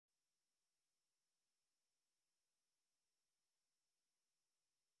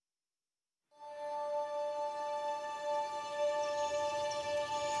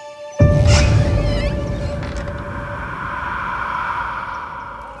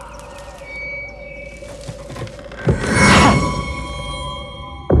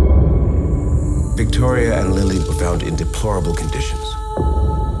Victoria and Lily were found in deplorable conditions.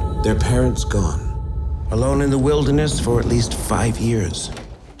 Their parents gone. Alone in the wilderness for at least 5 years.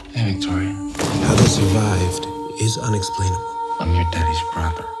 Hey, Victoria. How they survived is unexplainable. I'm your daddy's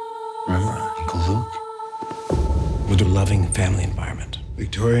brother. Remember Uncle Luke? With a loving family environment,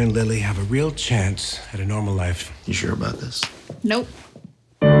 Victoria and Lily have a real chance at a normal life. You sure about this? Nope.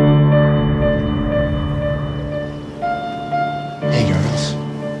 Hey, girls.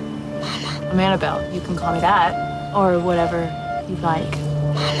 I'm Annabelle. You can call me that. Or whatever you like.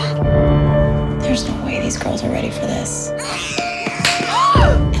 There's no way these girls are ready for this.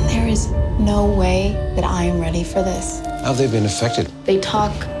 And there is no way that I am ready for this. How have they been affected? They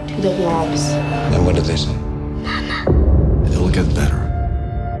talk to the walls. And what did they say? It'll get better.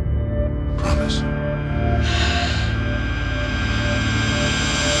 Promise.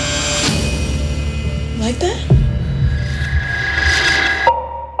 Like that?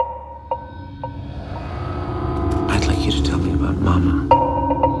 I'd like you to tell me about Mama.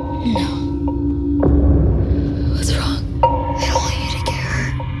 No. What's wrong? I don't want you to get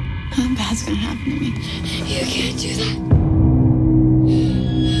hurt. Nothing bad's gonna happen to me. You can't do that.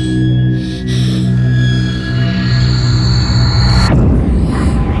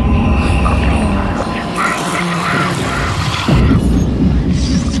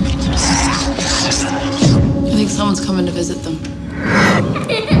 I think someone's coming to visit them.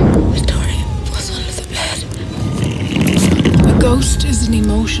 Victoria was under the bed. A ghost is an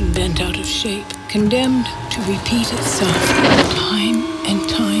emotion bent out of shape, condemned to repeat itself.